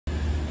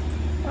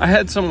I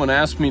had someone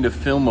ask me to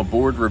film a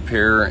board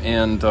repair,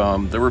 and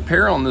the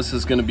repair on this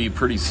is going to be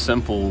pretty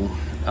simple.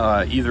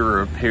 Either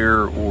a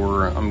repair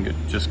or I'm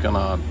just going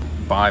to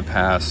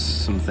bypass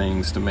some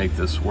things to make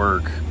this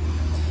work.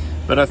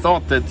 But I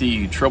thought that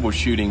the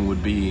troubleshooting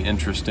would be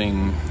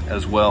interesting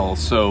as well.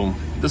 So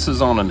this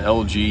is on an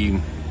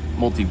LG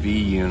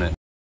MultiV unit.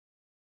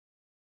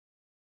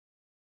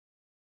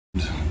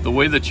 The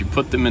way that you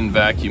put them in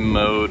vacuum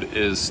mode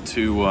is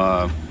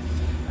to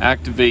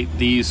activate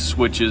these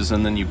switches,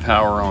 and then you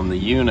power on the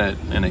unit,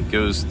 and it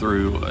goes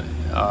through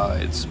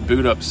its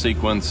boot up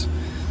sequence,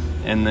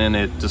 and then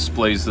it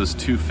displays this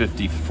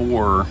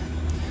 254,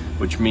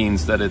 which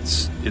means that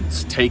it's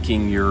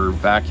taking your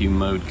vacuum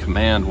mode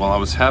command. Well, I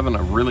was having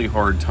a really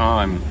hard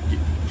time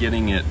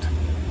getting it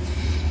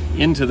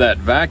into that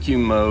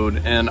vacuum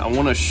mode, and I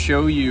want to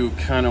show you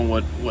kind of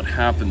what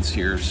happens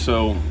here.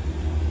 So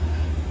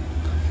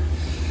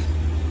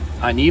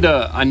I need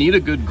a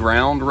good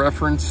ground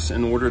reference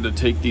in order to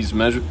take these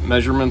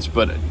measurements,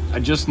 but I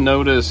just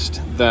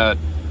noticed that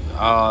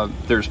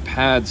there's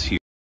pads here.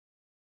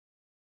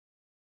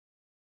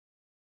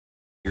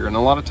 And a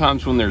lot of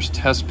times when there's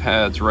test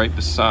pads right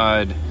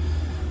beside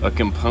a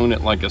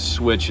component like a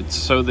switch, it's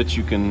so that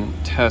you can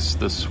test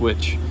the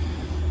switch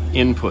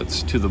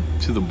inputs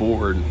to the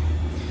board.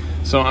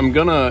 So I'm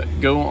gonna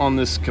go on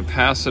this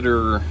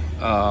capacitor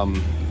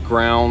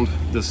ground,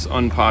 this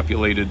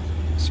unpopulated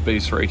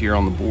space right here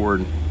on the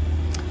board,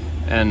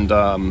 and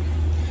I'm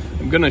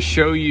gonna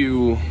show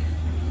you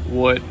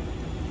what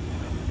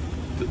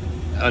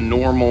a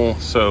normal,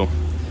 so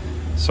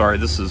sorry,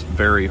 this is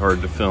very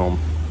hard to film,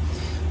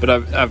 but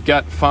I've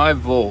got 5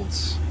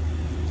 volts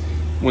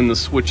when the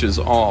switch is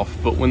off,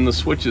 but when the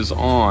switch is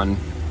on,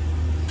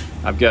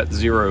 I've got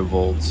 0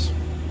 volts.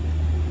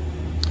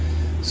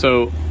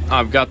 So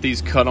I've got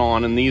these cut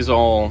on, and these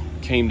all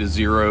came to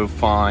 0,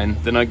 fine.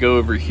 Then I go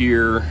over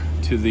here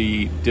to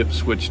the dip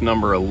switch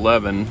number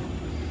 11.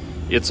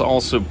 It's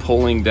also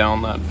pulling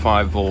down that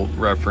 5 volt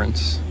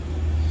reference.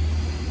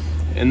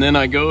 And then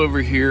I go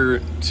over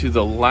here to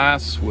the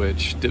last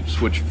switch, dip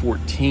switch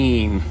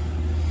 14,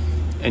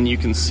 and you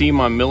can see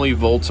my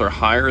millivolts are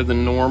higher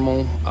than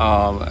normal.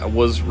 I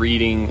was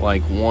reading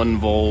like 1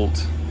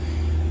 volt.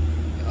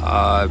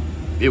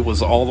 It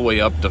was all the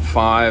way up to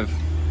 5.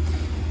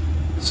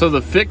 So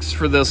the fix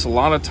for this a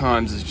lot of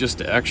times is just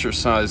to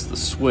exercise the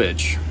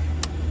switch.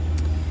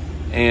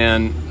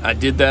 And I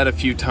did that a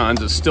few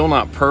times. It's still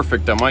not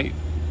perfect. I might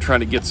try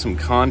to get some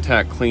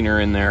contact cleaner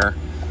in there,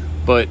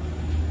 but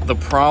the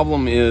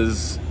problem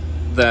is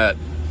that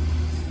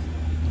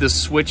this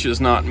switch is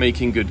not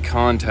making good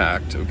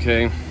contact,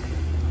 okay?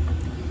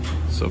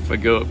 So if I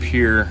go up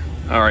here,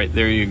 all right,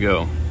 there you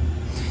go.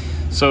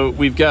 So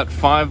we've got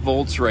 5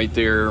 volts right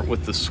there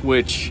with the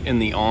switch in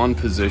the on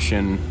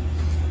position,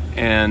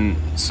 and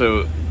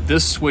so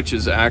this switch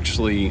is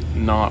actually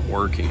not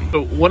working.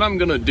 So what I'm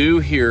gonna do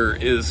here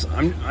is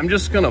I'm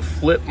just gonna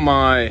flip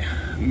my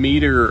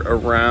meter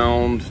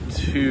around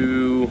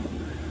to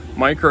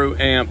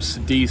microamps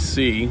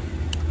DC,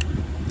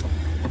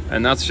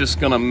 and that's just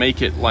gonna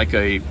make it like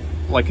a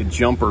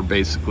jumper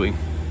basically.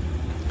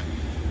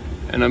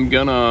 And I'm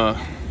gonna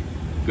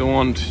go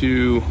on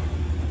to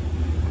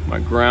my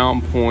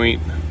ground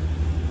point,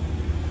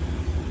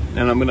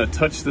 and I'm gonna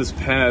touch this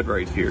pad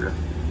right here.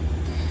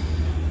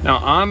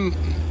 Now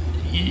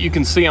you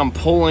can see I'm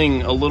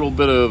pulling a little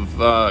bit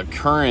of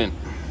current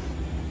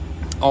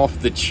off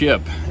the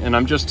chip, and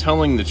I'm just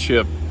telling the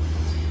chip,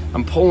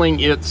 I'm pulling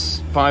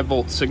its 5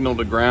 volt signal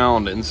to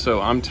ground, and so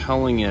I'm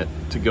telling it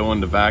to go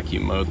into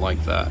vacuum mode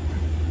like that.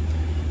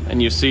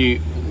 And you see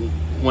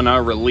when I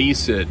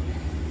release it,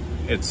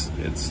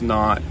 it's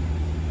not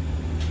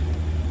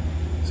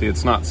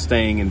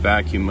staying in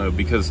vacuum mode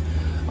because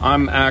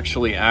I'm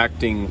actually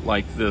acting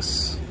like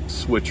this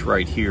switch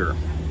right here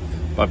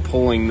by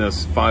pulling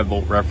this 5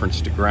 volt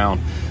reference to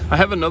ground. I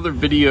have another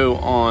video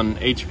on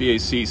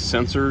HVAC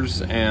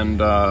sensors,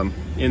 and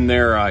in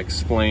there I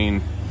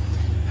explain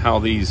how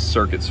these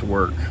circuits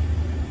work.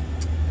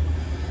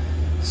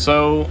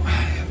 So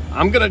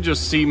I'm gonna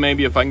just see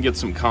maybe if I can get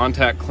some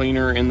contact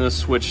cleaner in this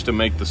switch to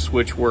make the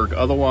switch work.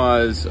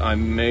 Otherwise, I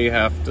may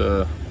have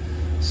to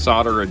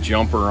solder a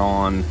jumper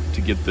on to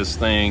get this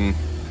thing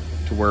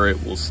to where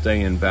it will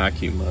stay in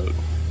vacuum mode.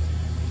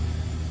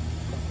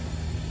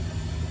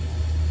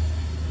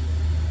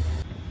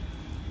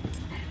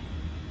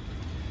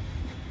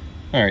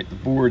 All right, the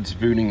board's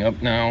booting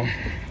up now.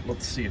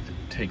 Let's see if it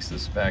takes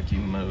this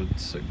vacuum mode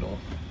signal.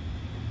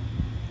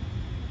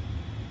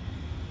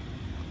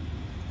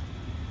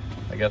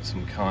 I got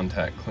some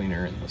contact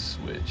cleaner in the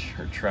switch,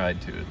 or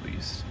tried to at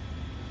least.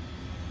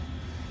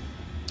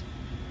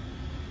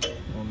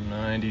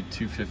 190,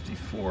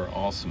 254,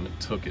 awesome, it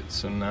took it.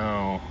 So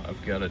now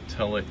I've got to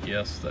tell it,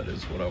 yes, that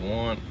is what I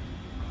want.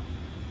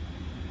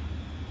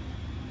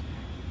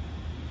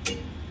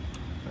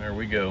 There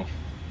we go.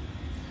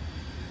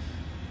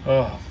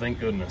 Oh,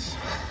 thank goodness.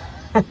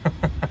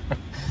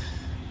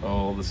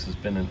 Oh, this has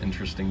been an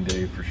interesting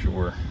day for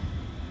sure.